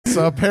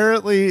So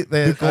apparently,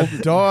 the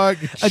dog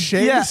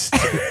chased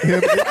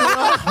him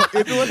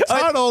into a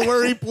tunnel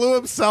where he blew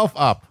himself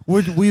up.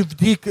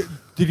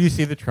 Did you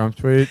see the Trump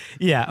tweet?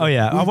 Yeah. Oh,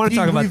 yeah. I want to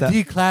talk about that.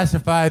 We've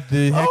declassified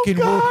the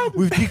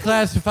We've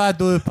declassified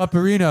the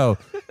Paparino.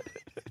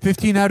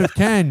 15 out of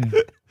 10.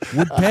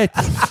 Would pet.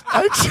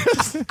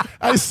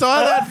 I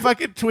saw that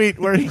fucking tweet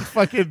where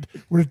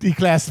we're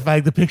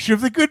declassifying the picture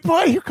of the good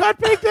boy who caught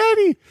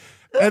Baghdadi.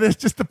 And it's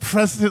just the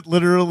president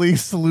literally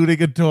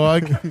saluting a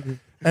dog.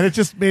 And it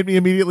just made me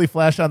immediately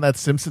flash on that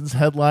Simpsons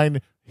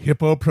headline,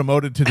 Hippo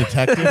promoted to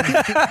detective.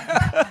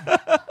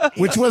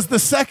 Which was the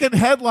second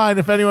headline,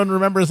 if anyone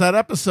remembers that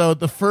episode,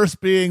 the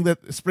first being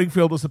that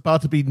Springfield was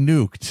about to be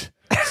nuked.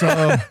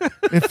 So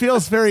it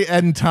feels very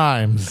end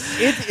times.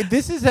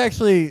 This is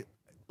actually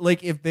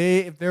like if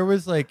there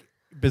was like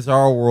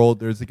Bizarre World,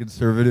 there's a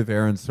conservative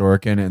Aaron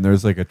Sorkin, and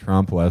there's like a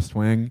Trump West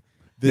Wing.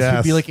 This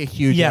would be like a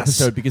huge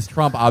episode because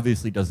Trump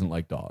obviously doesn't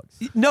like dogs.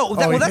 No,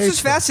 that's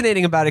what's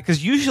fascinating about it,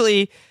 because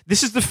usually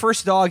this is the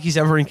first dog he's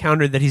ever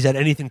encountered that he's had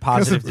anything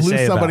positive to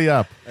say somebody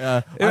about.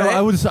 up.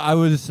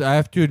 I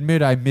have to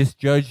admit, I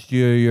misjudged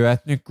your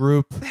ethnic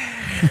group.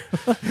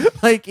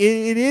 Like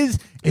it is.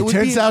 It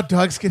turns out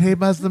dogs can hate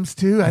Muslims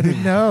too. I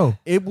didn't know.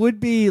 It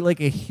would be like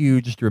a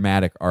huge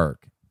dramatic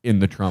arc in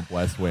the Trump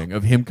West Wing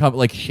of him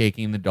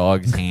shaking the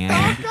dog's hand.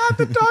 Oh God,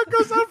 the dog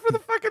goes out for the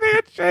fucking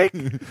handshake,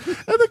 and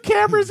the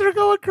cameras are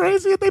going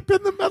crazy, and they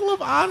pin the Medal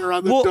of Honor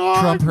on the dog.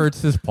 Trump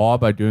hurts his paw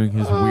by doing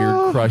his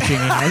weird crushing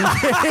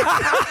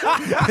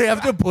handshake. They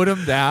have to put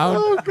him down.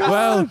 Oh, God.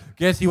 Well,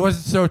 guess he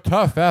wasn't so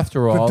tough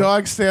after all. The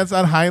dog stands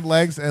on hind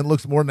legs and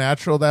looks more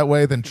natural that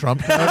way than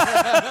Trump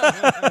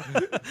does.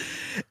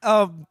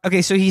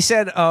 Okay, so he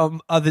said,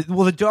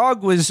 the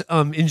dog was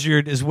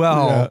injured as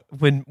well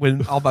when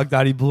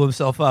al-Baghdadi blew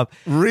himself up.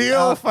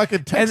 Real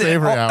fucking Tex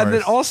Avery hours. And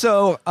then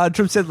also,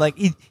 Trump said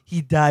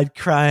he died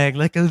crying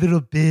like a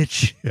little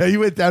bitch. Yeah, he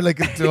went down like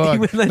a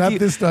dog. Not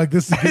this dog.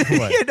 This is a good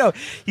boy. No,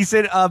 he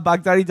said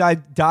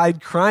Baghdadi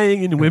died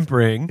crying and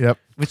whimpering. Yep.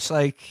 Which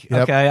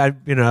okay,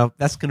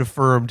 that's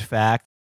confirmed fact.